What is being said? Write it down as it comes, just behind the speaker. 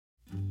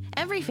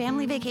Every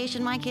family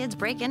vacation, my kids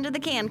break into the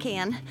can.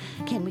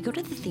 Can we go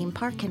to the theme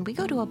park? Can we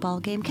go to a ball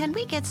game? Can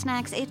we get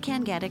snacks? It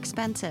can get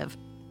expensive.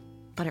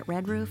 But at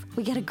Red Roof,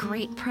 we get a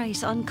great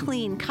price on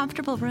clean,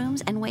 comfortable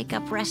rooms and wake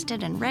up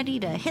rested and ready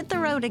to hit the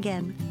road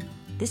again.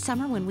 This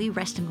summer, when we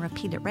rest and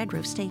repeat at Red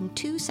Roof, staying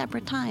 2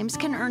 separate times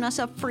can earn us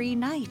a free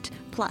night.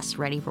 Plus,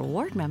 Ready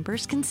Reward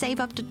members can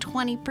save up to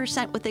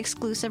 20% with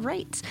exclusive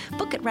rates.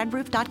 Book at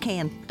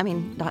redroof.com.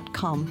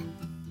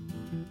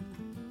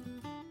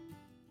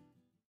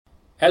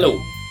 Hello,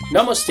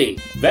 Namaste,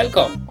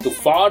 welcome to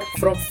Far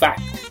From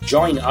Fact.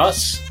 Join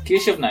us,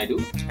 Keshav Naidu,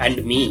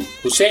 and me,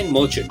 Hussain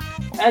Merchant,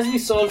 as we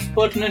solve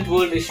pertinent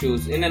world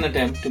issues in an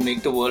attempt to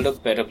make the world a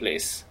better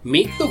place.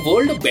 Make the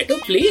world a better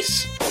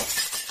place?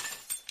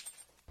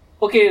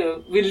 Okay,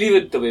 we'll leave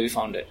it the way we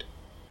found it.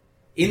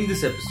 In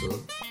this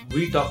episode,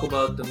 we talk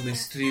about the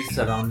mysteries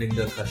surrounding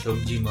the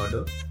Khashoggi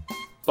murder,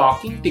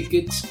 Parking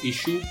tickets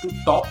issued to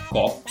top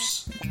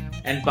cops,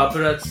 and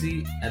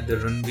paparazzi at the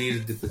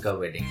Ranveer Deepika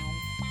wedding.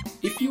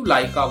 If you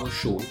like our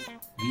show,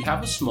 we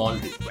have a small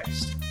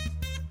request.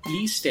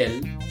 Please tell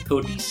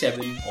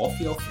 37 of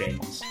your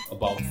friends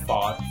about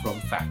Far From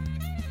Fact.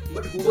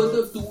 But who are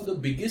the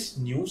biggest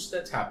news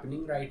that's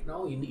happening right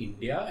now in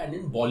India and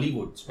in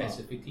Bollywood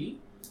specifically?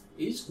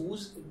 Is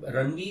who's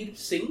Ranveer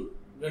Singh?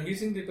 Ranveer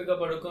Singh Deepika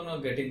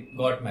Padukone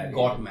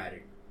got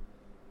married.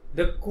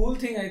 The cool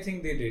thing I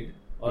think they did,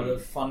 or the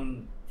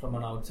fun from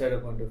an outsider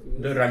point of view,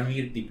 The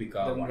Ranveer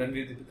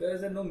Deepika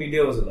is that no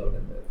media was allowed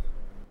in there.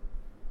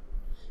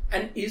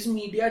 And is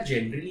media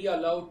generally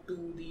allowed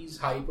to these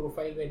high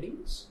profile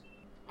weddings?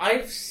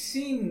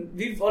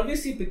 We've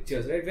always seen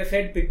pictures, right? We've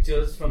had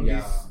pictures from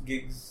these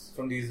gigs,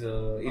 from these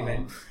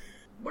events.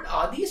 But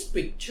are these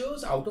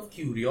pictures out of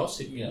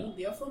curiosity? Yeah.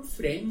 They are from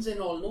friends and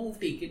all who've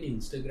taken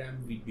Instagram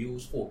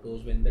videos,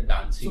 photos when the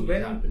dancing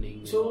is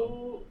happening.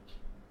 So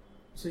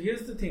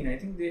here's the thing. I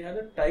think they had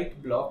a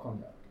tight block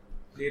on that.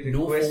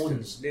 No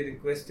phones. They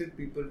requested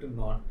people to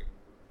not.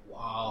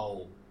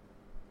 Wow.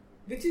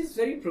 Which is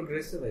very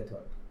progressive, I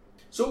thought.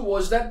 So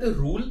was that the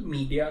rule?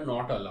 Media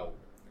not allowed?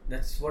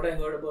 That's what I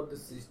heard about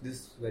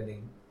this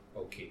wedding.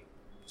 Okay.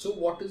 So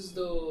what is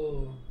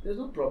the... There's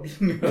no problem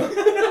here.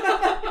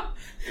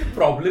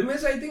 Problem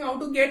is, I think, how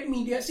to get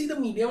media. See, the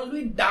media will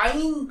be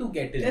dying to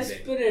get in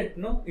Desperate,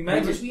 no?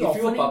 Imagine if you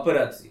were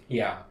paparazzi.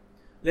 Yeah.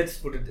 Let's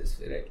put it this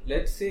way, right?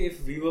 Let's say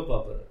if we were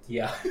paparazzi.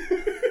 Yeah.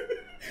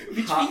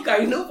 Which we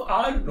kind of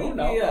are, no?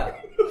 Now. Yeah.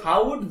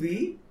 How would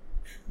we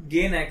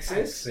gain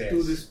access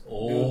to this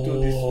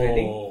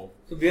wedding?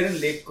 So we are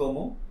in Lake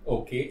Como.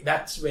 Okay.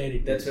 That's where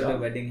the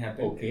wedding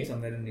happened. Okay. It's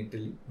somewhere in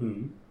Italy.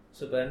 Hmm.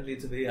 So apparently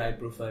it's a very high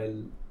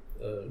profile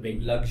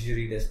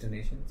luxury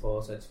destination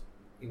for such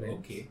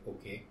events.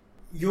 Okay.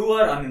 You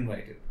are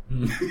uninvited.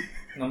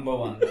 Number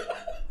one.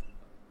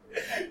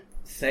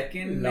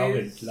 Second Love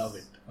is...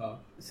 it.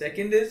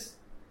 Second is,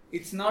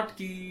 it's not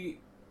key...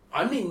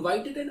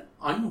 Uninvited and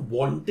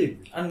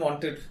unwanted.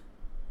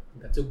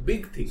 That's a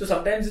big thing. So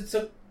sometimes it's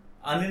a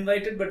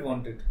uninvited but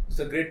wanted. It's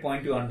a great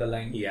point you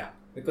underline. Yeah.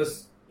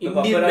 Because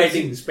Indian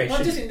weddings, especially.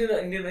 Not just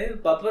Indian weddings,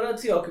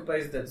 paparazzi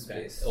occupies that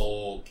space.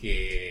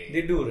 Okay.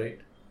 They do, right?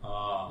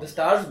 Ah. The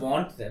stars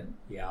want them.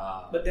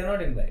 Yeah. But they're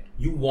not invited.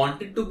 You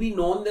want it to be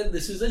known that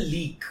this is a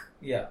leak.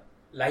 Yeah.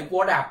 Like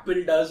what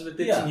Apple does with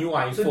its new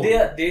iPhone. So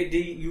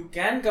you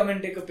can come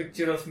and take a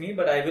picture of me,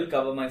 but I will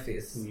cover my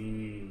face.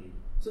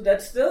 So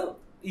that's the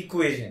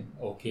equation.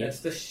 Okay. That's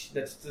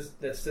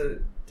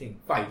the thing.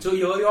 Fine. So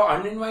you're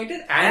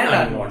uninvited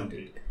and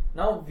unwanted.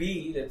 Now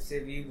let's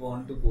say we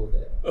want to go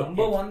there. Okay.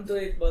 Number one, तो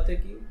एक बात है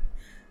कि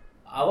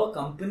our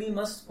company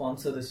must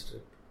sponsor this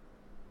trip.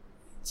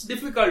 It's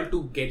difficult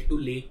to get to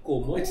Lake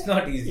Como. It's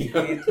not easy.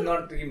 It's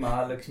not कि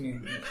महालक्ष्मी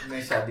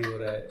में शादी हो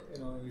रहा है.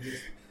 You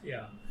just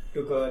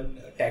took a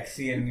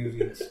taxi and you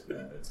reach.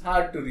 It's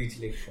hard to reach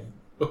Lake Como.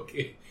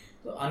 Okay.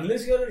 So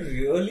unless you're a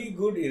really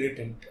good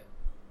irritant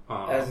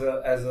as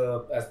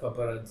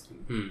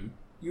paparazzi,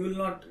 you will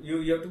not.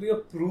 You have to be a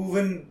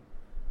proven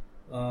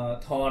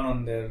thorn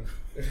on there,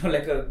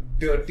 like a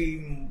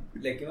dirty,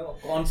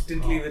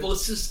 constantly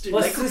persistent,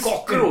 like a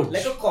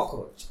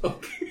cockroach.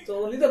 Okay.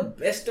 So only the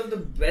best of the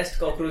best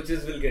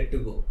cockroaches will get to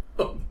go.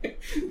 Okay.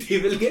 They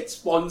will get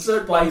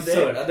sponsored by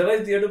them.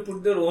 Otherwise, they have to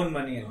put their own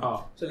money in.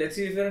 So let's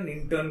say if you're an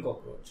intern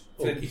cockroach,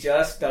 so you're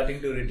just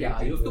starting to irritate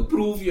people. You have to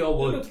prove your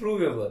worth.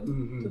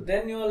 So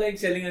then you're like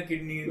selling a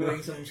kidney,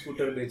 doing some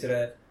scooter bech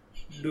raha hai,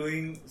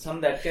 doing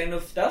some that kind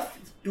of stuff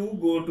to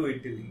go to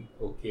Italy.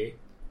 Okay.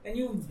 And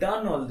you've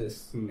done all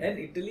this. And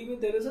Italy,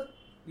 there is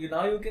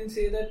now you can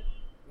say that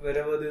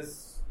wherever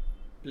this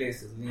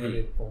place is, near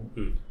Lake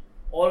Como,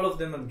 all of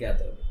them have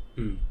gathered.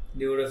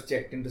 They would have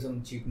checked into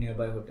some cheap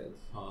nearby hotels.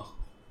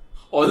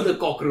 All the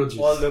cockroaches.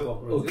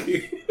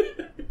 Okay.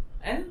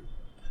 And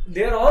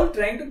they're all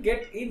trying to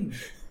get in.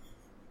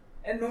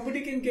 And nobody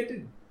can get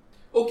in.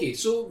 Okay,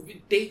 so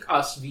take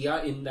us, we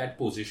are in that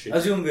position.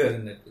 Assume we are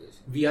in that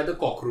position. We are the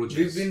cockroaches.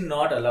 We've been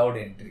not allowed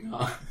entry.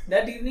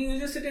 That evening you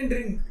just sit and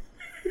drink.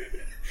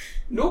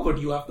 No, but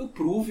you have to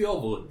prove your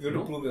worth. You have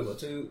to prove your worth.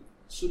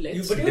 So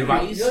let's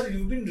devise.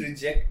 You've been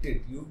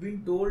rejected. You've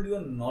been told you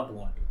are not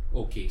wanted.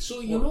 Okay,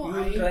 so you will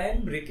try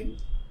and break in?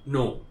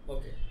 No.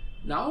 Okay.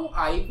 Now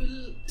I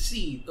will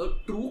see a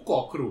true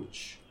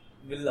cockroach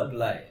will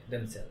apply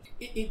themselves.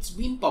 It's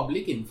been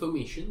public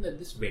information that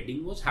this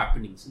wedding was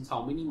happening since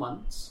how many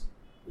months?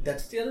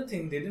 That's the other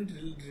thing. They didn't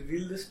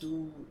reveal this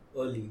too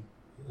early.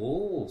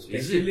 Oh,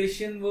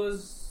 speculation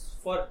was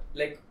for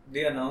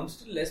they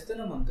announced it less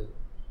than a month ago.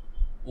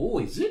 Oh,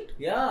 is it?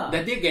 Yeah.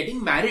 That they're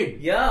getting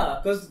married? Yeah,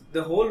 because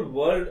the whole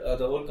world,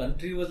 the whole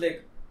country was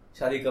like,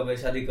 Shadi kab hai,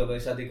 shadi kab hai,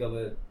 shadi kab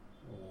hai.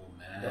 Oh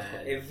man.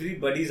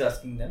 Everybody's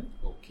asking them.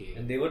 Okay.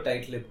 And they were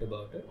tight-lipped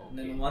about it. Okay. And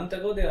then a month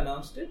ago they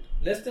announced it.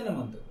 Less than a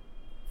month ago.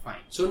 Fine.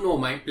 So no,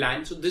 my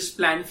plan, this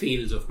plan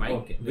fails of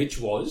mine, which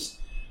was,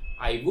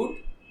 I would,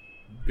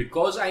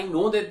 because I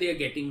know that they are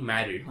getting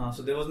married.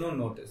 So there was no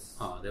notice.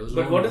 There was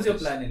but no what notice. is your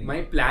plan anyway?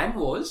 My plan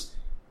was,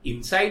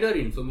 insider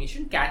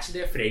information, catch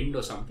their friend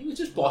or something, which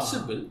is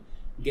possible,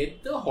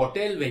 get the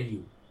hotel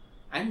venue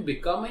and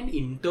become an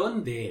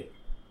intern there.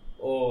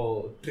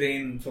 Oh,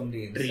 train from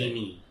the inside.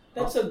 Trainee.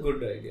 That's a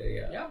good idea,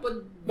 yeah. Yeah,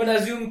 but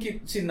assume,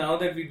 see, now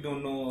that we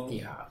don't know,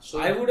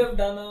 so I would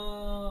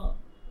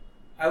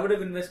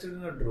have invested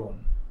in a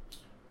drone.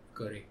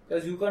 Correct.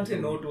 Because you can't say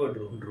no to a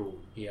drone.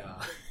 Drone,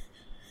 yeah.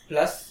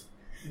 Plus,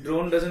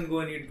 drone doesn't go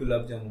and eat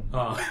gulab jamun.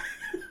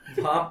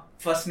 Wahan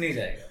fas nahi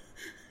jayega.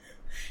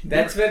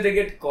 That's where they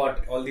get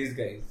caught, all these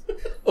guys.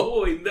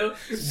 Oh, in the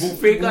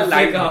buffet ka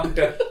line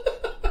counter.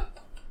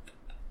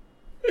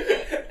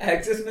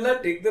 Access Miller,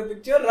 take the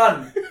picture,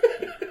 run.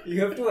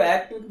 You have to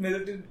act with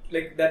military,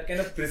 that kind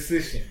of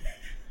precision.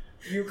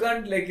 You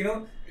can't,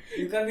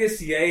 you can't be a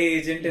CIA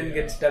agent and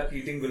get stuck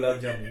eating gulab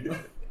jamun.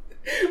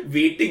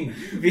 Waiting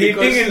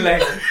in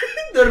line.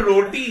 The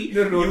roti.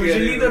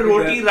 Usually the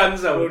roti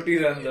runs out. Roti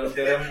runs out.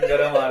 Garam aa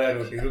raha hai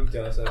roti. Ruk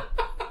jao, sir.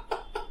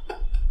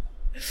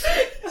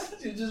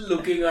 You're just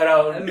looking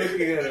around.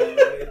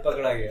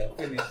 Pakda gaya.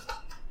 Finished.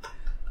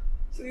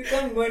 So you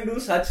can't go and do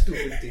such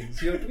stupid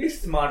things. You have to be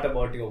smart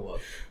about your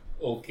work.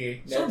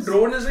 Okay. So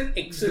drone is an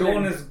excellent.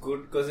 Drone is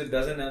good because it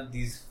doesn't have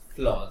these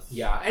flaws.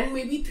 Yeah, and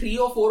maybe 3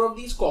 or 4 of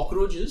these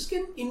cockroaches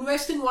can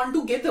invest in one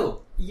together.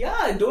 Yeah,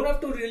 I don't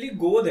have to really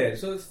go there.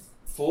 So if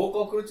 4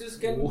 cockroaches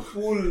can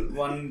pool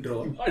one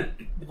drone,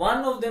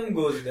 one of them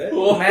goes there,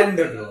 man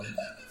the drone.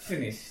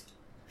 Finished.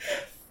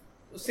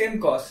 Same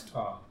cost.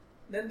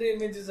 Then the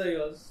images are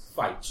yours.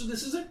 Fine. So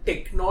this is a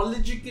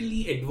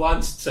technologically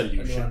advanced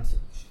solution.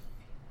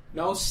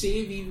 Now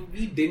say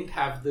we didn't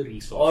have the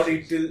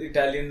resources. Or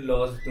Italian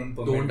laws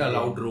don't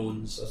allow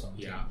drones or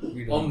something. Yeah.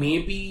 Or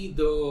maybe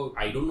the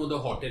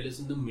hotel is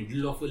in the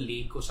middle of a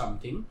lake or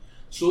something.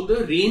 So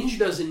the range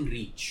doesn't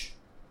reach.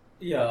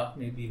 Yeah,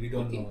 maybe we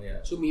don't know.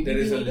 Yeah. So maybe there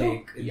is a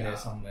lake in there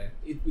somewhere.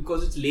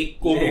 Because it's Lake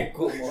Como. Lake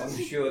Como. I'm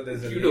sure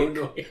there's a lake. You don't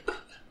know.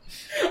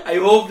 I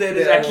hope there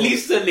is at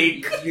least a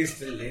lake. At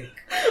least a lake.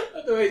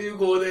 Otherwise you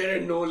go there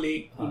and no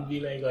lake would be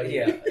like.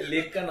 Yeah.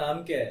 Lake ka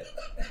naam kya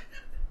hai?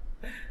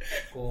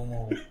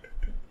 Como.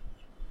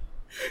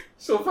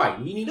 So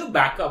fine, we need a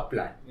backup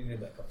plan.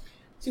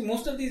 See,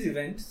 most of these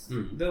events,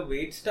 the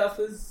wait staff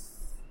is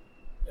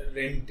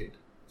rented,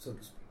 so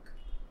to speak.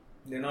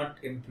 They're not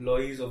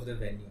employees of the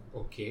venue.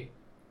 Okay.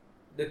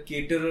 The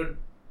caterer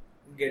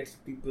gets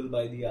people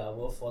by the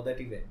hour for that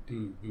event.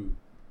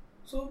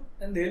 So,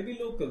 and they'll be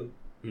local.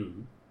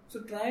 So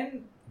try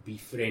and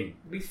befriend.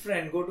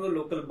 Go to a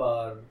local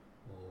bar.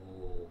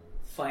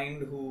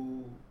 Find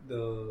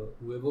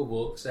whoever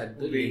works at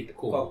the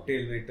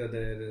cocktail waiter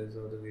there is,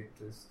 or the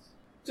waitress.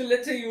 So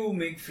let's say you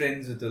make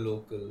friends with a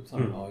local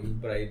somehow, you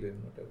bribe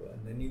him, whatever,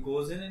 and then he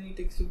goes in and he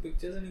takes 2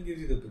 pictures and he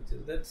gives you the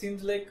pictures. That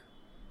seems like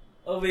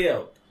a way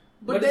out.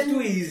 But then it's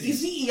too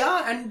easy.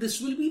 And this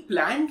will be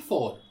planned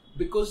for.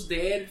 Because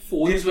their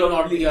phones will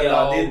not be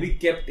allowed. They'll be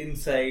kept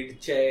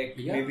inside, checked.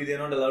 Yeah. Maybe they're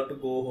not allowed to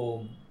go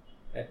home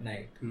at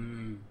night.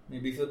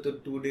 Maybe for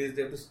 2 days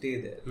they have to stay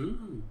there.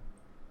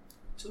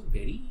 It's a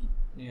very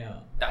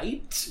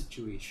tight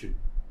situation.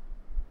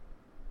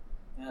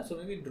 Yeah, so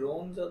maybe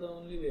drones are the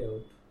only way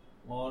out.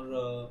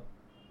 Or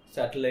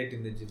satellite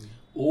imagery.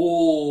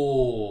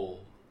 Oh,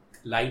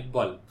 light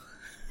bulb.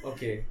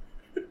 Okay.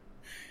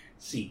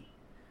 See,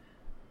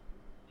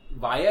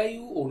 why are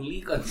you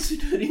only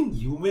considering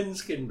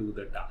humans can do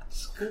the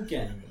task? Who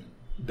can?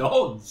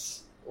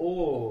 Dogs.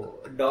 Oh,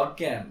 dog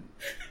can.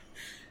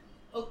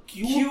 A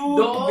cute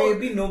dog.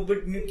 Baby,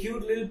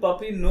 cute little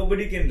puppy,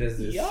 nobody can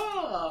resist.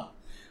 Yeah.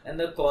 And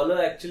the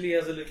collar actually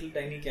has a little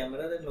tiny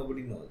camera that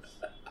nobody knows.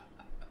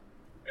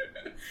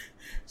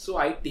 So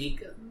I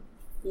take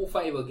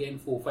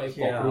 4-5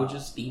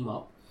 cockroaches, team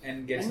up.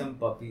 And get some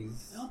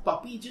puppies.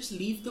 Puppy, just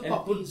leave the and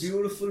puppies. Put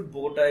beautiful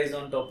bow ties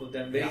on top of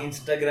them. Very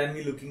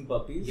Instagrammy looking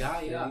puppies.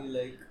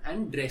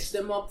 And dress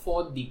them up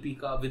for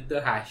Deepika with the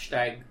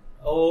hashtag.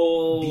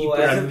 Oh,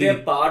 as if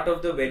they're part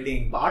of the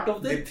wedding. Part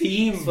of the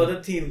theme. For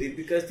the theme.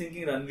 Deepika is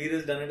thinking Ranveer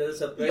has done it as a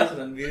surprise.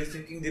 Ranveer is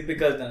thinking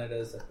Deepika has done it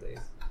as a surprise.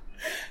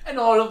 And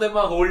all of them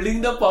are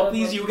holding the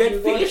puppies. You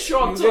get face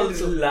shots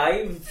also.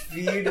 Live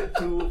feed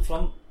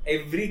from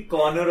every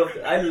corner of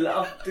I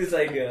love this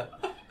idea.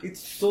 It's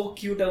so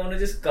cute. I want to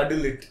just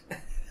cuddle it.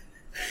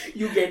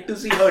 You get to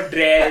see her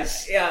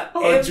dress,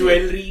 her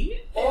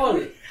jewelry, all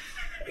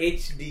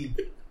HD.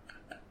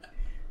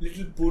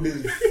 Little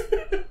poodles.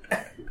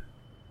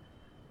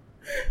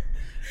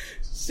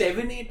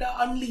 7-8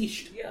 are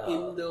unleashed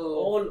in the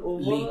all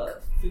over lake.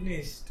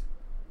 Finished.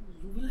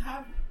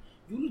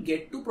 You'll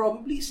get to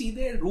probably see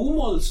their room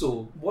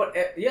also.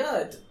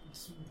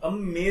 It's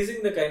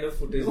amazing the kind of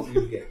footage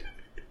you'll get.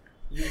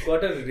 You've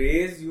got a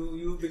raise,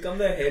 you become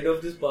the head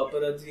of this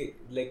paparazzi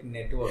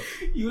network.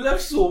 You'll have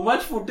so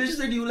much footage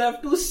that you'll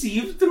have to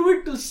sieve through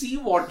it to see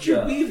what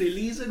should be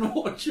released and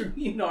what should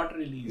be not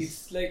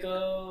released. It's like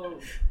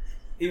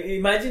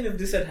imagine if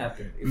this had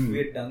happened, if we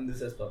had done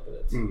this as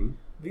paparazzi.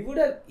 We would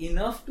have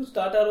enough to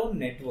start our own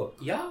network.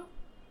 Yeah.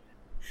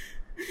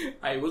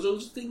 I was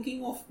also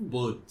thinking of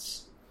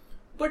birds.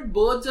 But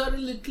birds are a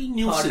little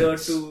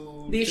nuisance.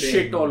 They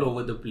shit all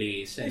over the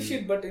place. They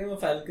shit, but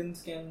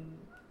falcons can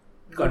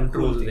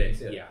control them.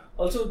 Yeah.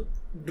 Also,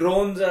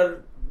 drones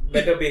are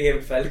better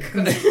behaved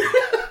falcons.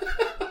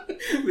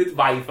 With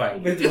Wi-Fi.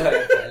 With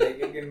Wi-Fi.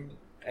 You can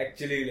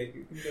actually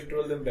you can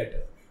control them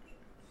better.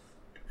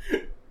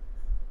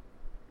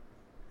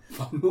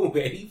 One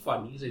very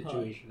funny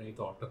situation I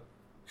thought of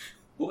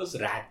was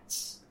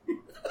rats.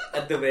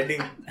 At the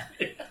wedding.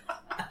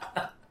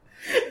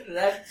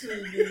 Rats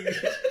will be...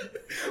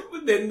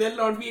 But then there'll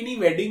not be any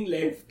wedding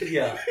left.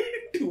 Yeah.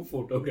 To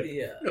photograph.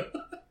 Yeah.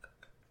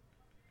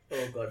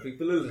 Oh God,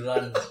 people will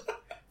run.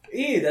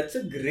 Hey, that's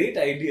a great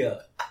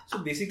idea. So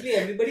basically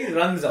everybody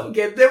runs out.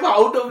 Get them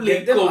out of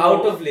Lake Como.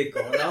 Out of Lake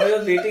Como. Now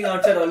you're waiting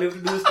outside, all you have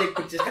to do is take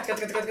pictures.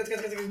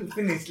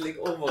 Finish.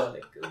 Over.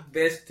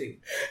 Best thing.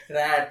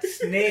 Rats,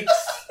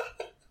 snakes.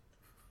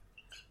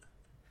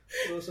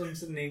 Throw some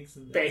snakes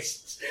in there.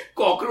 Pests.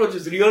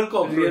 Cockroaches. Real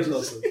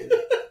cockroaches.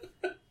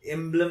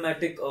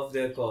 Emblematic of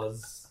their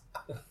cause.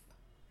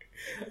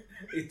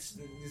 This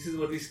is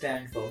what we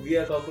stand for. We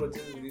are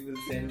cockroaches, we will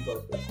send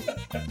cockroaches.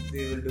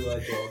 They will do our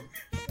job.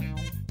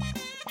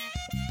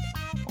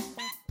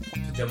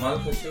 So Jamal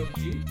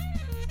Khashoggi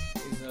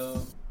is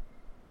an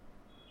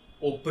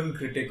open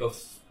critic of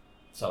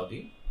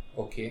Saudi.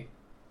 Okay.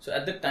 So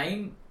at the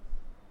time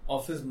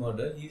of his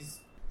murder, he's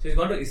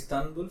gone to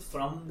Istanbul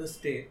from the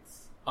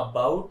States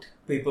about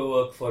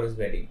paperwork for his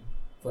wedding,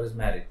 for his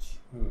marriage.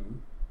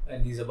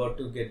 And he's about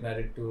to get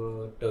married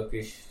to a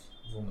Turkish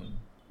woman.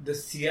 The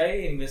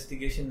CIA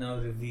investigation now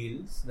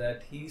reveals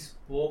that he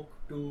spoke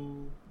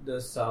to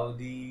the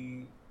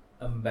Saudi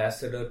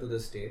ambassador to the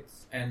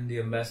States, and the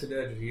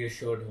ambassador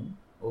reassured him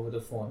over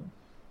the phone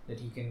that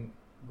he can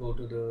go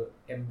to the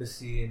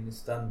embassy in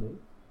Istanbul.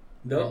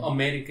 The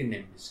American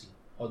embassy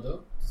or the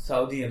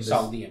Saudi embassy.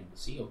 Saudi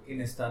embassy, okay.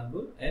 In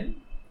Istanbul,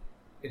 and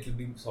it will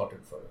be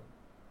sorted for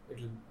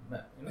him.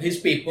 His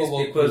papers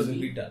will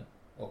be done.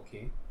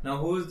 Okay. Now,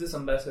 who is this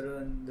ambassador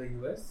in the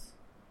US?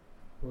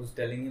 Who's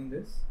telling him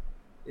this?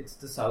 It's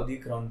the Saudi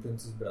Crown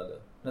Prince's brother.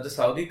 Now, the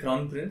Saudi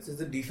Crown Prince is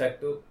the de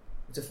facto,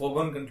 it's a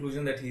foregone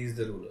conclusion that he is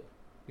the ruler.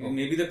 He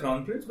may be the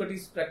Crown Prince, but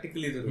he's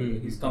practically the ruler.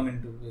 He's come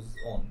into his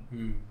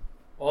own.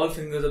 All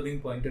fingers are being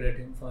pointed at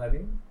him for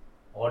having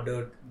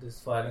ordered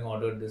this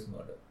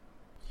murder.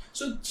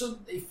 So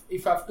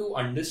if I have to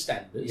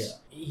understand this,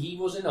 he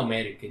was an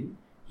American.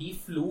 He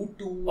flew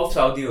of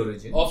Saudi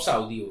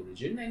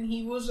origin, and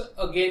he was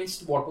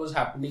against what was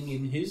happening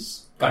in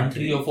his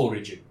country of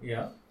origin.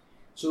 Yeah.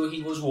 So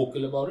he was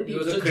vocal about it. He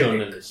was a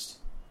journalist,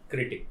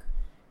 critic.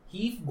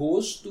 He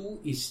goes to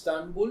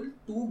Istanbul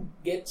to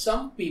get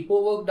some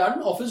paperwork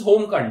done of his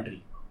home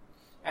country,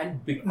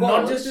 and because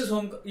not just his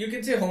home, you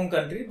can say home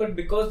country, but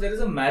because there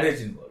is a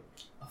marriage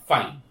involved.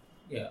 Fine.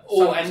 Yeah.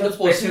 And the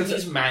person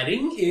he's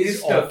marrying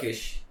is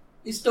Turkish.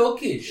 Is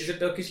Turkish. Is a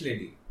Turkish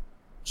lady.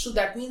 So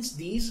that means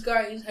these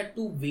guys had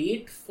to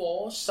wait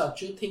for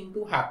such a thing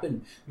to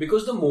happen,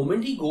 because the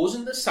moment he goes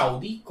in the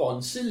Saudi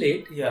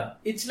consulate,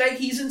 it's like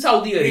he's in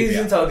Saudi Arabia. He's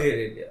in Saudi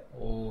Arabia.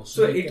 Oh,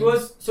 so it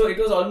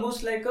was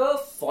almost like a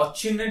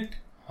fortunate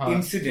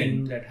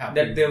incident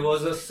that there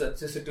was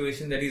such a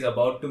situation that he's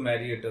about to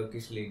marry a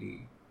Turkish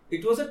lady.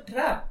 It was a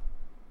trap.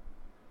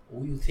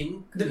 Oh, you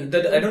think?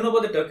 I don't know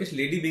about the Turkish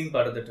lady being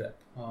part of the trap,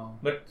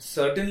 but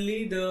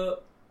certainly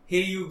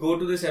hey, you go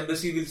to this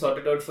embassy, we'll sort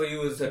it out for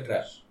you, is a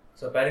trap.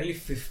 So apparently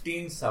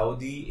 15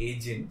 Saudi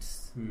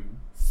agents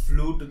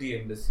flew to the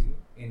embassy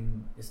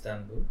in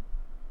Istanbul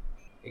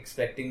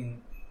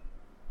expecting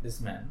this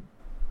man,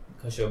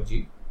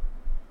 Khashoggi.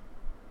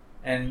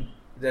 And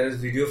there is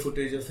video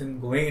footage of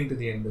him going into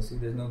the embassy.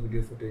 There's no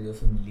video footage of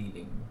him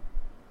leaving.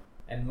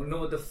 And you know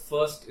what the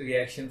first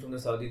reaction from the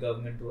Saudi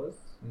government was?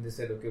 When they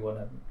said, okay, what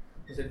happened?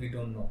 They said, we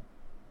don't know.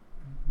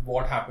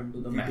 What happened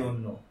to the man? We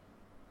don't know.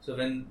 So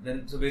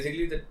so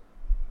basically the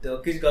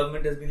Turkish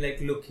government has been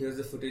like, look, here's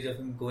the footage of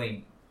him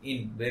going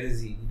in. Where is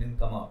he? He didn't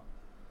come out.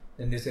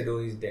 Then they said, oh,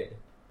 he's dead.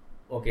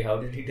 Okay, how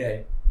did he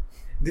die?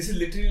 This is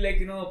literally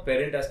like, a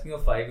parent asking a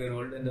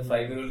 5-year-old and the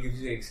 5-year-old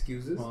gives you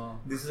excuses.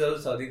 This is how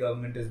the Saudi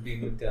government has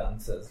been with their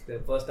answers. Their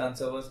first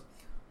answer was,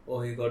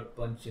 oh, he got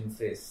punched in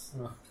face.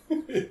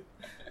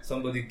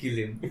 Somebody kill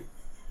him.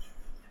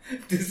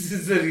 This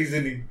is the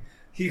reasoning.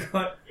 He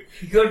got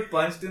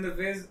punched in the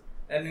face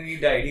and then he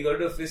died. He got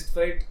into a fist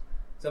fight.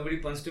 Somebody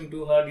punched him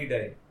too hard. He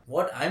died.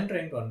 What I'm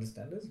trying to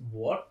understand is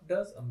what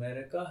does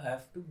America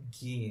have to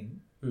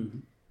gain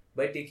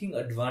by taking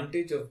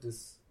advantage of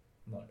this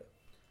murder?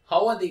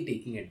 How are they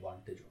taking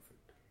advantage of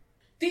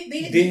it?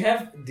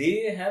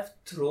 They have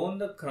thrown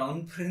the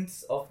crown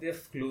prince of their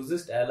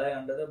closest ally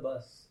under the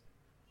bus.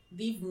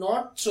 They've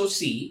not. So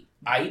see,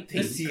 I think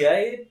The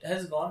CIA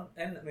has gone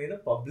and made a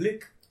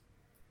public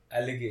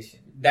allegation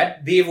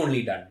that they've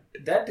only done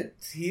it. that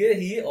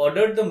he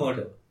ordered the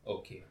murder.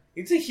 Okay.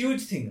 It's a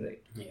huge thing,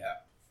 right? Yeah.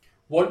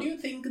 What do you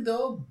think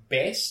the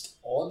best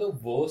or the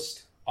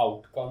worst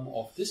outcome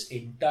of this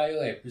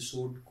entire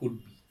episode could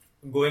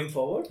be? Going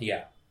forward,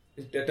 Yeah.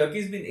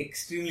 Turkey's been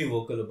extremely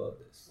vocal about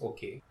this.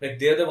 Okay. Like,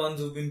 they're the ones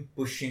who've been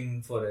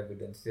pushing for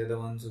evidence. They're the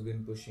ones who've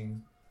been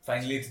pushing.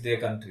 Finally, it's their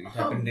country. It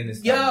happened in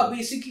Istanbul. Yeah,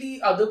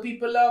 basically, other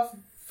people are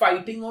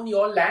fighting on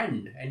your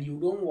land and you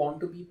don't want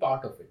to be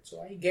part of it.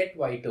 So I get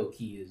why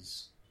Turkey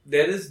is.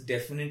 There is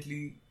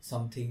definitely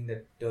something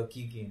that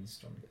Turkey gains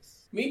from this.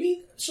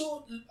 Maybe,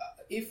 so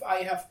if I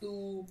have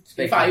to, if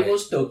Speculate. I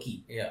was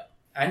Turkey Yeah.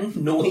 and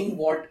knowing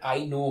what I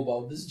know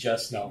about this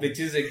just now, Which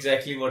is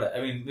exactly what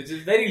I mean, which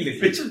is very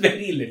little. which is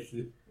very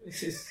little.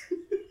 Which is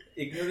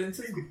ignorance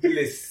is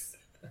bliss.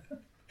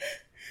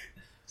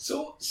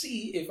 So,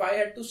 see, if I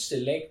had to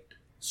select,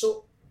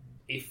 so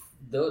if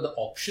the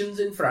options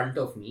in front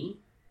of me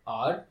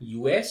are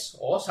US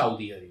or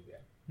Saudi Arabia,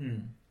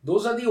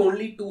 those are the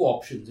only two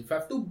options. If I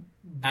have to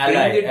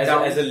Ally, bring it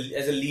down, as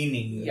a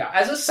leaning. yeah,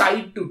 as a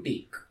side to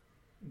take,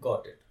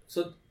 Got it.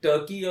 So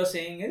Turkey, you're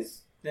saying,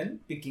 is then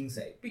picking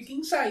side.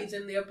 picking sides,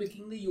 and they are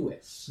picking the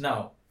US.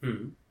 Now,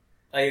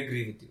 I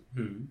agree with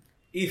you.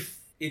 If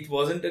it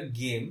wasn't a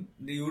game,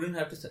 you wouldn't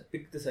have to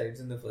pick the sides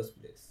in the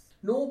first place.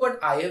 No,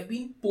 but I have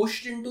been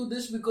pushed into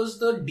this because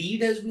the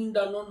deed has been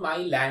done on my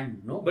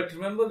land, no? But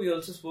remember, we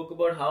also spoke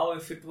about how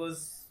if it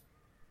was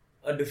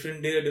a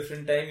different day, a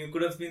different time, you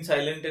could have been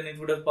silent and it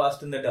would have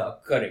passed in the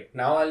dark. Correct.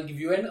 Now I'll give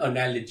you an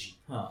analogy.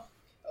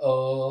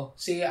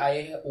 Say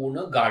I own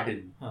a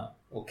garden.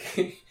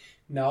 Okay.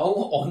 Now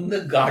on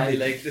the garden. I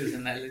like this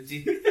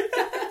analogy.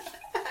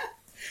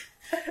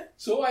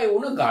 So I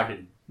own a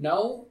garden.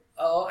 Now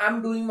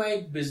I'm doing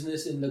my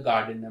business in the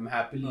garden. I'm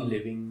happily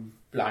living,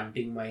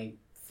 planting my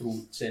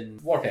fruits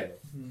and whatever.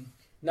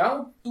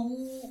 Now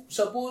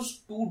suppose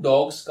two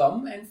dogs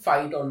come and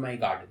fight on my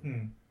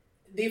garden.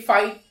 They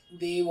fight,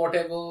 they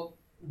whatever,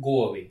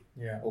 go away.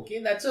 Yeah.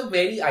 Okay, that's a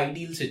very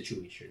ideal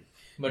situation.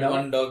 But Now-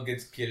 one dog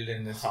gets killed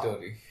in this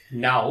story.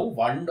 Now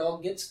one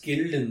dog gets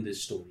killed in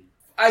this story.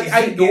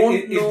 I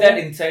don't know. Is that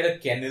inside a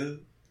kennel?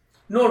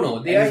 No.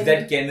 They And are is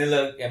that kennel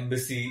an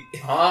embassy?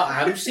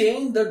 I'm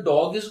saying the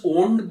dog is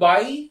owned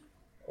by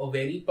a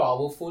very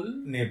powerful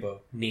Neighbor.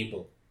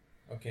 neighbor.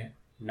 Okay.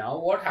 Now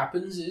what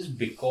happens is,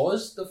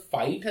 because the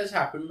fight has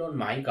happened on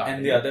my garden.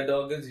 And the other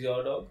dog is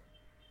your dog?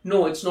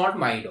 No, it's not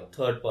my dog.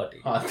 Third party.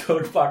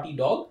 Third party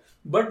dog,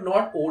 but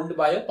not owned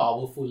by a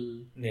powerful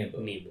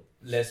Neighbor.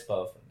 Less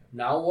powerful.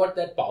 Now what,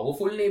 that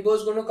powerful neighbor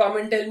is going to come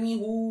and tell me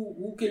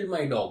who killed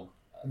my dog?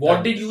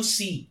 What did you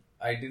see?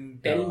 I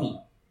didn't Tell me.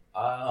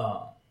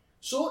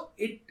 So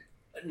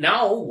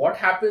Now what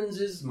happens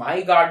is,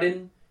 my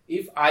garden,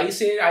 if I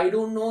say I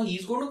don't know,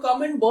 he's going to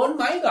come and burn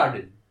my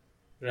garden.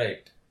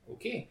 right.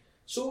 Okay.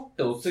 So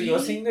Turkey. So you're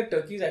saying that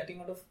Turkey is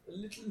acting out of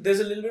there's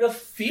a little bit of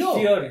Fear.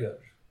 here.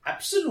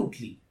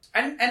 Absolutely.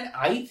 And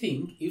I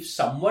think if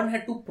someone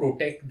had to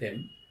protect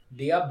them,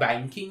 they are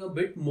banking a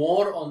bit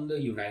more on the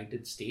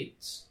United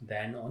States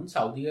than on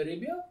Saudi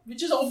Arabia,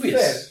 which is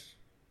obvious. Fair.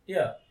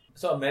 Yeah.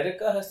 So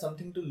America has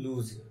something to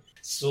lose here.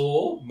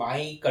 So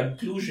my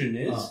conclusion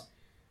is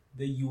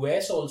the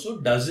US also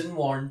doesn't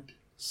want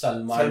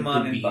Salman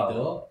to in be power.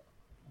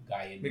 the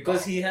guy in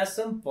Because power. he has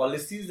some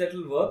policies that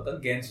will work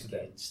against them.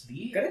 Against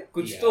the Correct?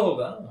 Kuch yeah. to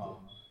hoga.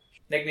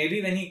 Like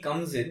maybe when he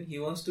comes in, he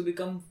wants to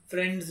become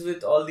friends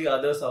with all the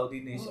other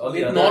Saudi nations. All the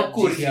With other North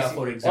Korea, GCC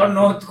for example. Or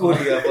North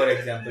Korea, for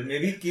example.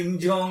 Maybe Kim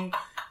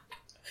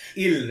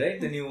Jong-il,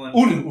 right? The new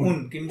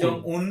one. Kim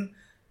Jong-un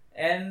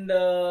and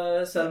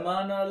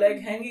Salman are like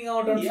hanging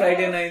out on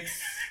Friday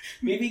nights.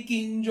 Maybe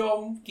Kim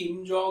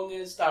Jong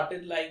has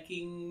started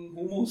liking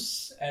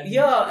hummus and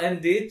And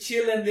they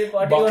chill and they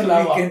party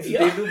Baklava. on weekends.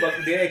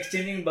 Yeah. They are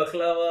exchanging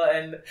baklava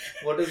and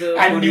what is the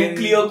and Korean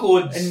nuclear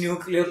codes. and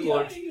nuclear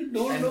codes. You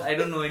don't And know. I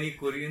don't know any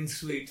Korean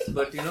sweets,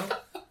 but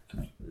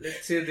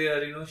let's say they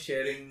are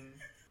sharing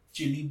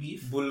Chili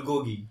beef.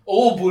 bulgogi.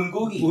 Oh,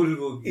 bulgogi.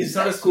 Bulgogi. Is It's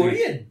not that a sweet.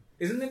 Korean?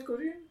 Isn't it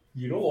Korean?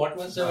 You know what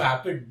must have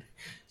happened?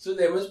 So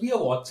there must be a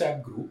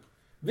WhatsApp group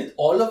with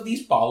all of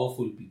these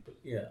powerful people.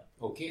 Yeah.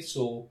 Okay,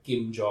 so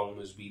Kim Jong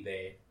must be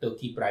there,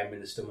 Turkey Prime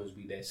Minister must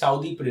be there,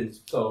 Saudi Prince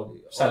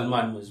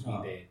Salman must be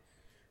there,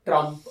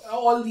 Trump,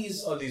 all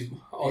these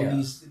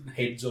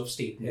heads of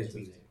state must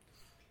be there.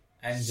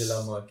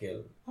 Angela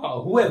Merkel.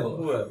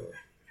 Whoever.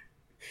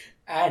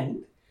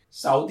 And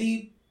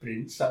Saudi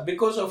Prince,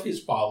 because of his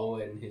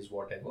power and his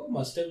whatever,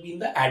 must have been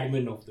the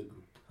admin of the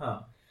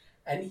group.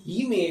 And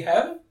he may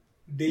have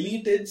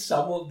deleted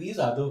some of these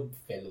other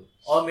fellows.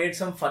 Or made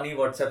some funny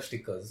WhatsApp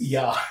stickers.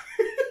 Yeah.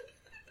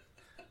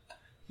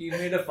 he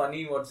made a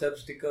funny WhatsApp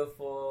sticker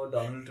for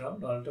Donald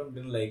Trump. Donald Trump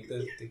didn't like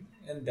the thing,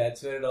 and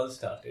that's where it all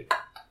started.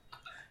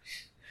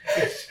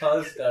 It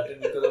all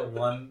started because of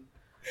one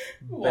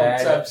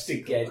WhatsApp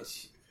sticker.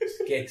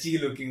 sketchy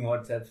looking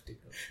WhatsApp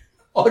sticker.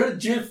 Or a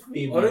GIF,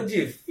 maybe. Or a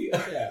GIF.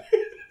 Yeah.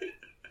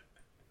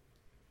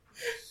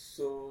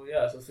 So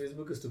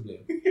Facebook is to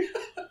blame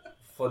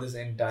for this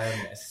entire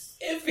mess.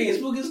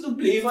 Facebook is to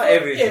blame for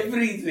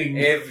everything.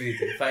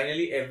 Everything.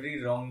 Finally,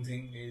 every wrong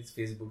thing is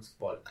Facebook's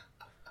fault.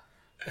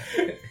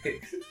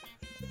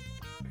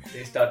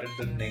 They started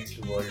the next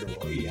world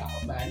war. Yeah,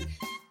 man.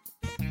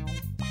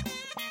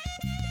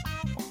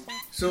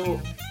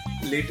 So,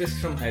 latest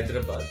from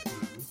Hyderabad.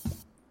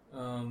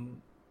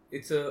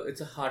 It's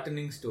a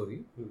heartening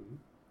story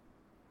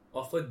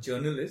of a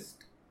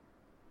journalist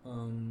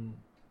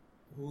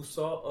who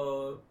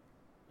saw a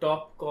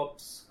top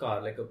cop's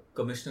car, like a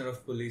commissioner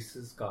of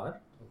police's car,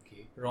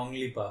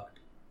 wrongly parked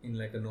in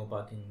like a no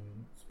parking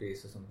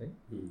space or something.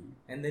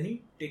 And then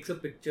he takes a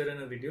picture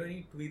and a video and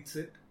he tweets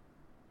it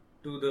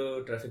to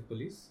the traffic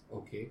police.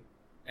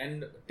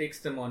 And takes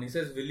them on. He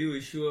says, will you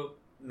issue a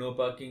no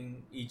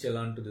parking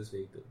e-challan to this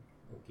vehicle?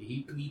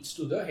 He tweets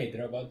to the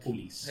Hyderabad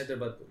police.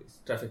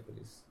 Traffic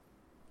police.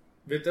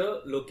 With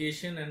a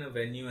location and a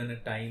venue and a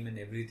time and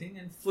everything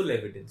and full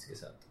evidence ke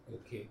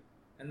saath.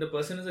 And the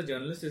person is a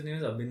journalist. His name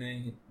is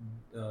Abhinay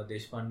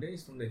Deshpande.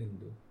 He's from the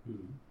Hindu.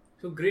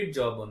 So great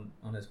job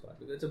on his part.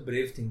 It's a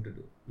brave thing to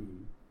do.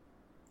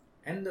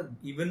 And the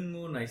even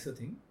more nicer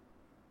thing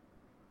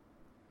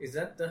is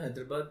that the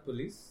Hyderabad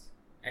police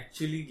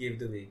actually gave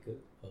the vehicle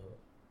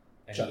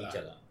an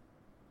e-challan.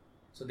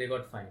 So they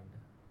got fined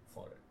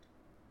for it.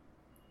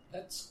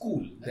 That's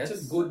cool. That's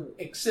a good,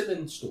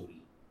 excellent story.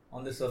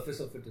 On the surface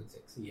of it, it's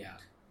excellent. Yeah.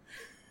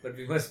 But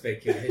we must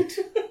speculate.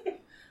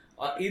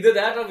 Either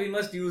that or we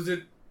must use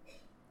it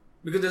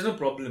because there's no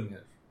problem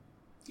here.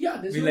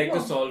 Yeah, we like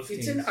to solve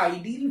things. It's an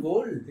ideal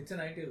world.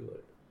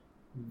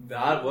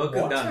 Our work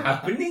is done.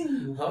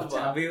 Happening?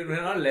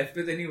 We're not left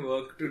with any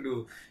work to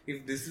do.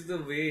 If this is the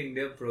way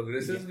India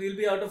progresses, we'll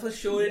be out of a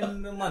show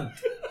in a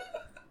month.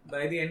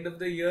 By the end of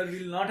the year,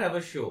 we'll not have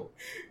a show.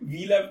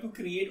 We'll have to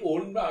create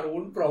our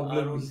own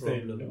problems.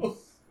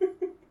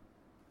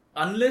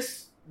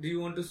 Unless do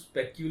you want to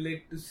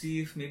speculate to see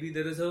if maybe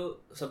there is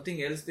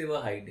something else they were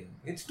hiding?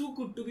 It's too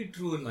good to be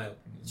true in my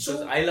opinion.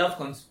 Because I love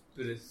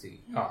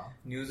conspiracy.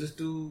 News is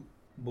too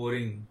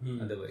boring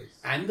otherwise.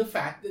 And the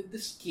fact that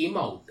this came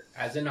out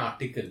as an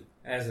article.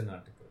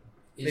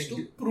 Is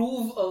to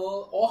prove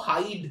or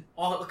hide.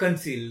 Or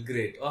conceal,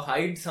 great. Or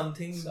hide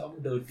something.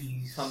 Some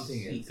dirty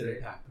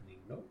secret happening.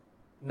 No?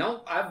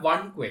 Now I have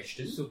one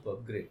question. Super,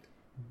 great.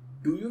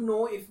 Do you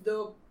know if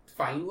the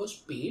fine was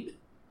paid?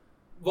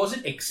 Was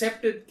it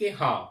accepted that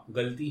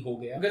galti ho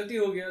gaya?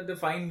 The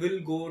fine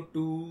will go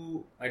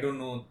to, I don't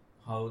know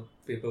how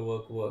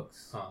paperwork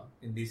works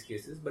in these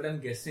cases, but I'm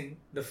guessing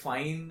the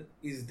fine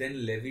is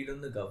then levied on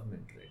the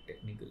government, right?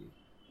 Technically.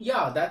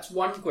 Yeah, that's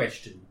one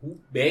question. Who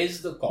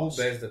bears the cost?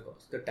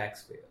 The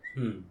taxpayer.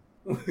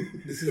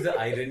 This is the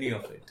irony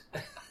of it.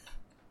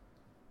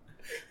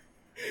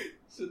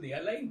 So they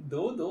are like,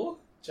 do,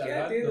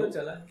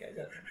 chalan,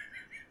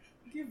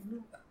 give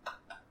no.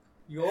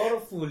 You're a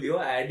fool.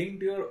 You're adding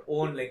to your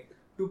own,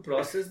 to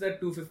process that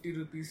 250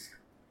 rupees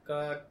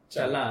ka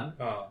chalan,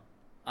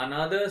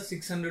 another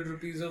 600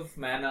 rupees of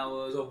man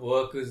hours of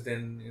work is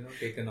then,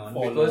 taken on.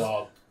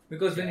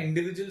 Because when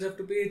individuals have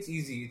to pay, it's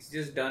easy. It's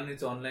just done.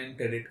 It's online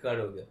credit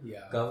card.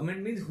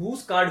 Government means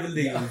whose card will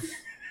they use?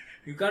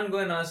 You can't go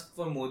and ask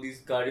for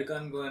Modi's card. You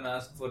can't go and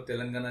ask for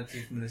Telangana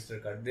Chief Minister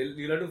card.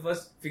 You'll have to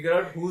first figure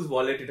out whose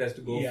wallet it has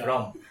to go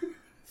from.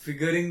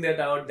 Figuring that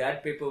out,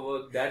 that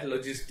paperwork, that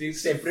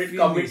logistics. Separate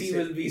committee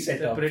will be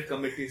set up.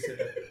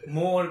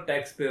 More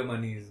taxpayer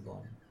money is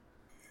gone.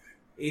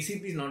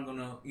 ACP is not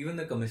gonna, even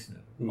the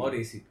commissioner or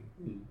ACP,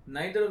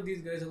 neither of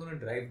these guys are gonna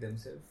drive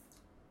themselves.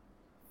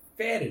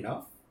 Fair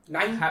enough.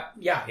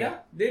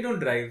 They don't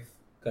drive.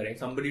 Correct.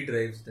 Somebody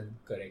drives them.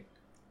 Correct.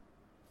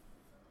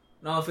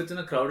 Now, if it's in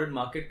a crowded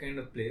market kind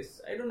of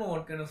place, I don't know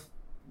what kind of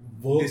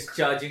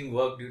discharging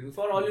work do you do.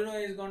 For all you know,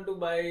 he's gone to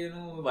buy,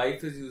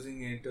 wife is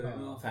using it,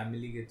 or,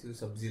 family gets you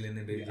sabzi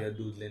lene bheja,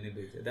 doodh lene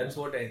bheja. That's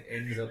what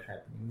ends up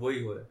happening.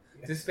 Wohi ho raha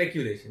hai. This is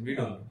speculation. We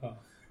don't know.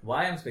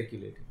 Why I'm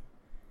speculating?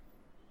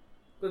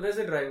 Because there's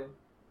a driver.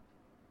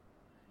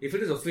 If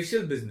it is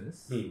official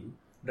business,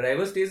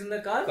 driver stays in the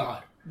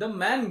car. The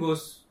man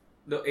goes,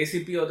 the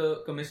ACP or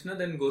the commissioner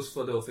then goes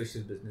for the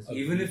official business.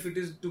 Even if it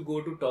is to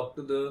go to talk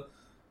to the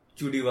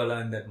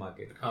chudiwala in that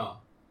market.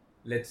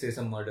 Let's say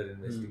some murder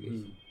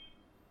investigation.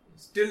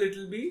 Still it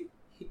will be,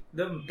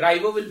 the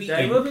driver will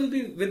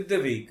be with the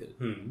vehicle.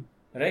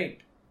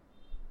 Right?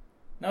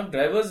 Now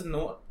driver's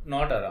not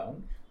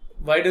around.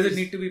 Why does it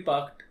need to be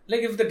parked?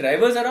 If the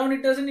driver's around,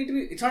 it doesn't need to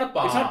be, it's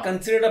not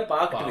considered a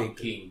parked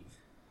vehicle.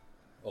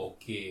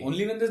 Okay.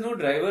 Only when there's no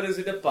driver is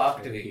it a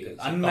parked vehicle.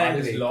 So Unmanned car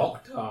is vehicle.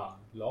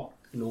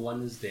 Locked. No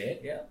one is there.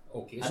 Yeah.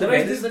 Okay. So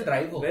where is the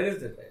driver? Where is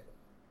the driver?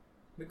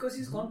 Because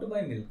he's gone to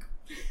buy milk.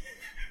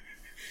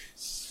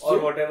 Or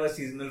whatever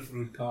seasonal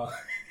fruit.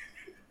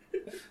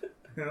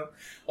 you know.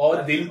 Or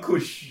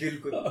Dilkhush.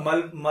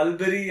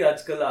 Mulberry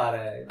आजकल आ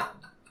रहा है.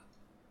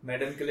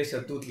 Madam के लिए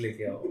शतूत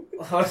लेके आओ.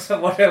 Or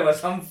whatever,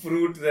 some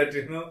fruit that,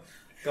 you know,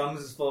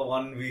 comes for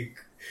 1 week.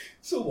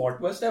 So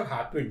what must have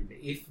happened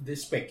if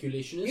this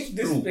speculation is If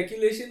true? this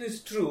speculation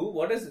is true,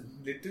 what has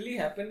literally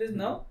happened is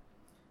now,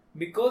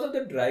 because of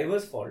the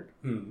driver's fault.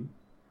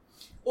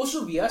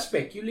 Also, we are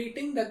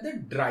speculating that the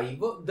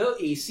driver, the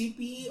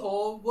ACP,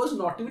 was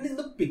not even in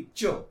the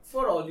picture.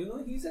 For all you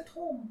know, he's at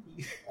home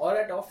or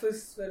at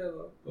office,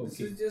 wherever. Okay. This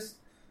is just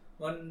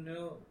one, you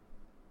know,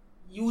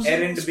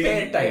 Using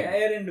spare time.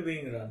 errand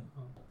being run.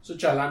 So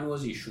Challan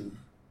was issued.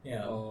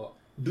 Yeah.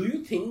 Do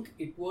you think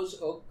it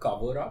was a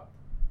cover-up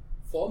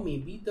for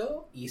maybe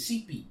the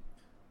ACP?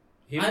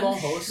 Him or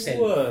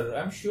herself?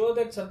 I'm sure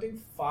that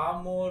something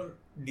far more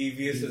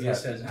devious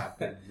has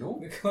happened. No?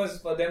 Because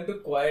for them to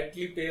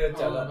quietly pay a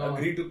challan,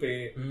 agree to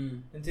pay,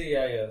 and say,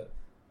 yeah.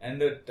 And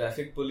the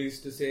traffic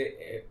police to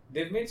say,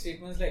 they've made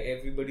statements like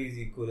everybody is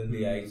equal in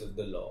the eyes of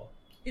the law.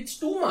 It's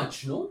too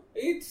much, no?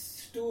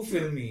 It's too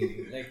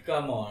filmy. Like,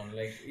 come on.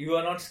 Like, you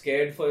are not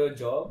scared for your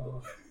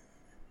job.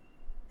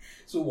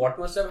 So what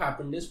must have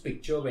happened is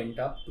picture went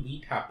up,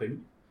 tweet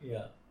happened.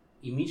 Yeah.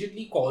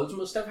 Immediately calls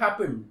must have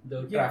happened.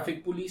 The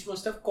traffic police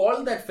must have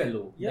called that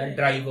fellow, that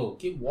driver.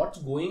 Okay, what's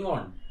going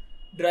on?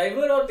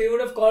 Driver, or they would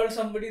have called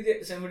somebody in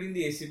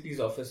the ACP's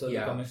office or the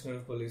Commissioner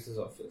of Police's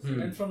office.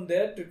 And from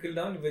there, trickle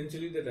down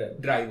eventually the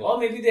driver. Or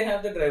maybe they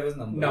have the driver's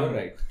number. No.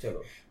 Right.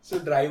 Chalo. So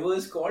driver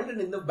is called and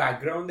in the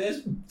background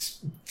there's...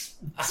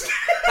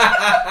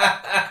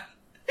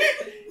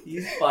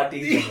 He's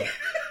partying.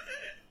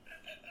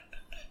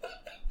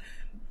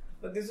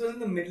 But this was in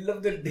the middle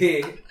of the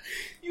day.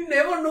 You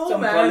never know,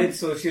 Some man. college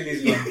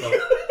socialist one.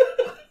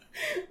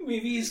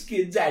 Maybe his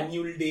kid's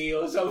annual day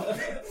or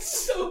something.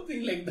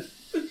 Something like that.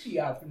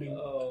 Happening.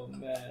 Oh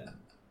man.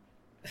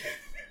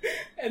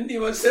 And they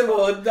must have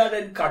heard that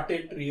and cut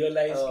it,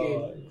 realized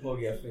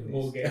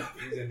finished.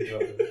 He's in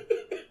trouble.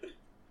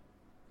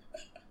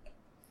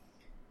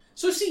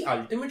 So see,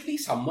 ultimately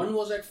someone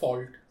was at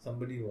fault.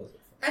 Somebody was at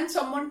fault. And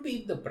someone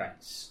paid the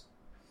price.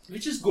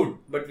 Which is good.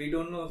 But we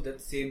don't know if that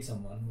same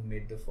someone who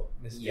made the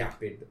mistake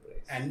paid the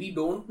price. And we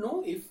don't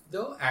know if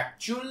the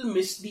actual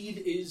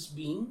misdeed is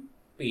being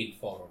paid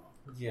for or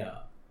not. Yeah.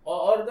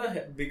 Or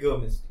the bigger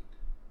misdeed.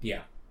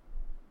 Yeah.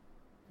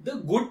 The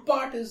good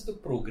part is, the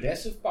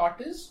progressive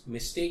part is,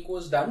 mistake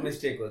was done.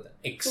 Accepted.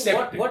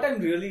 So what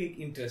I'm really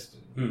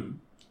interested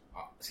in.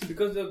 See,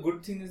 because the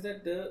good thing is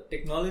that the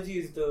technology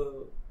is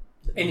the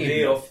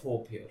ray of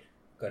hope here.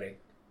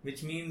 Correct.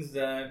 Which means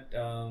that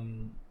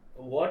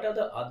what are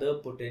the other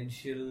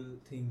potential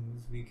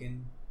things we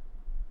can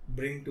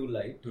bring to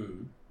light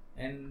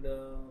and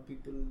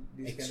people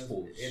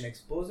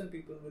expose and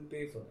people will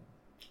pay for them.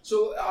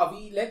 So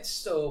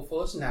let's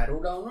first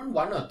narrow down on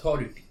one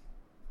authority.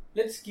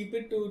 Let's keep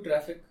it to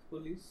traffic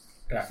police.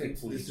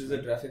 This is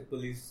a traffic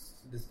police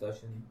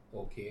discussion.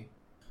 Okay.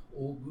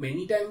 Oh,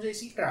 many times I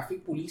see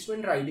traffic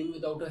policemen riding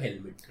without a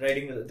helmet.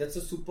 That's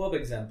a superb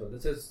example.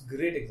 That's a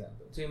great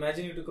example. So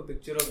imagine you took a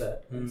picture of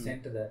that and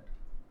sent to that.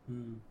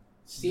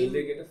 Will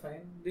they get a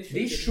fine?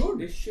 They should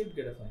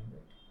get a fine,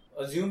 right?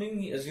 Assuming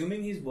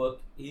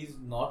he's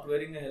not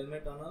wearing a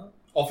helmet on a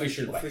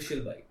official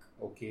bike.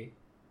 Okay.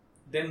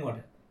 Then what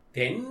happens?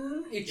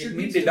 Then it should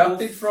be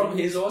deducted from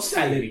his or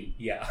salary.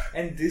 Yeah.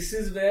 And this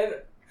is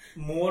where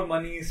more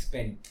money is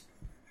spent.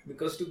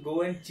 Because to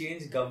go and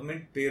change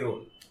government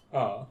payroll,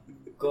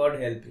 God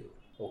help you.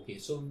 Okay,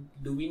 so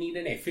do we need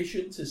an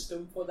efficient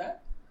system for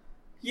that?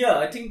 Yeah,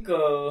 I think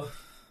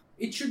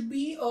it should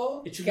be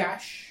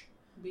cash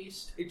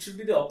based. It should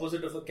be the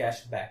opposite of a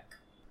cash back.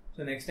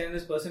 So next time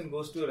this person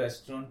goes to a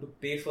restaurant to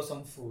pay for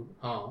some food,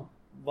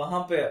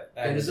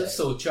 there is a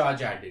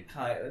surcharge added.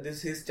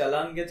 His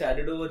challan gets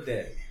added over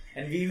there.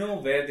 And we know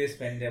where they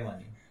spend their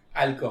money.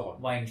 Alcohol.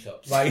 Wine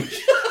shops.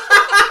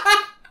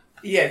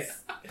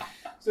 Yes.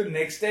 So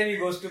next time he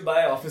goes to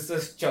buy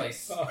Officer's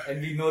Choice.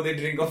 And we know they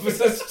drink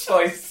Officer's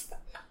Choice.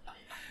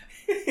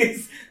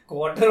 It's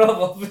quarter of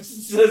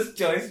Officer's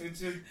Choice,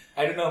 which is,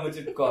 I don't know how much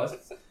it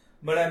costs.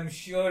 But I'm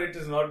sure it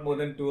is not more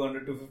than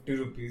 200 to 50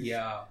 rupees.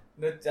 Yeah.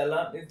 The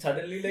challan, it's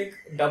suddenly like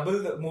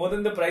more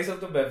than the price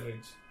of the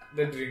beverage,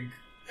 the drink.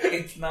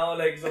 It's now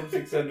like some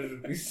 600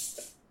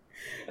 rupees.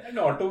 And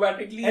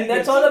automatically... And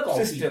that's all a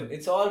system.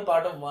 It's all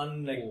part of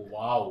one like... Oh,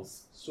 wow.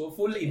 So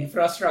full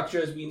infrastructure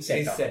has been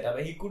set up.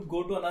 He could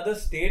go to another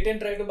state and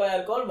try to buy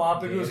alcohol.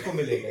 Wahan pe bhi usko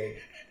milega.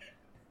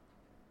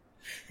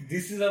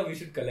 This is how we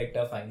should collect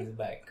our fines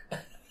back.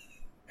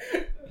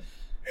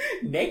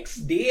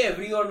 Next day,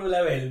 everyone will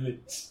have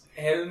helmets.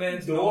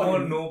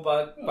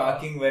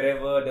 Parking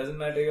wherever. Doesn't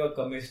matter you're a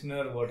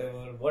commissioner,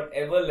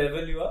 whatever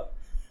level you are,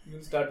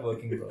 you'll start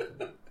working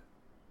properly.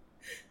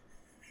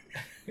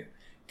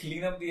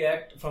 Clean up the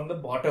act from the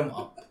bottom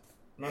up,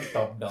 not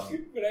top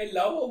down. But I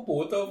love how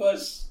both of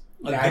us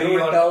agree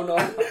down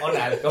on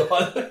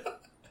alcohol.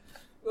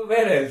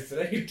 Where else,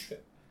 right?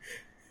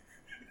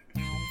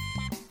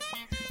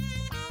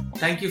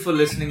 Thank you for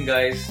listening,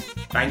 guys.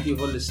 Thank you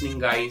for listening,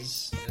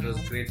 guys. It was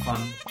great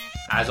fun.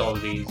 As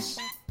always.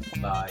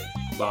 Bye.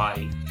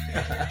 Bye.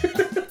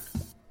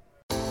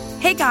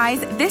 Hey guys,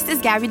 this is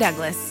Gabby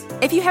Douglas.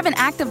 If you have an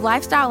active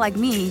lifestyle like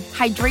me,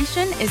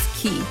 hydration is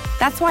key.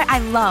 That's why I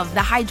love the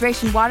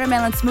Hydration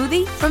Watermelon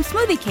Smoothie from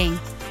Smoothie King.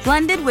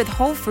 Blended with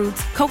whole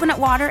fruits, coconut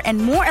water, and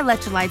more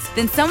electrolytes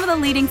than some of the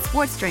leading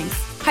sports drinks.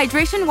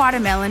 Hydration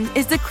Watermelon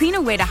is the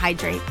cleaner way to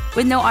hydrate,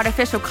 with no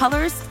artificial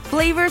colors,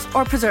 flavors,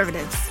 or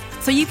preservatives.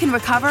 So you can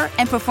recover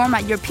and perform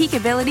at your peak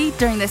ability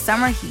during the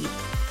summer heat.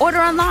 Order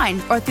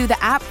online or through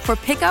the app for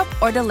pickup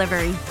or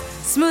delivery.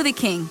 Smoothie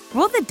King,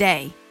 rule the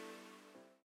day.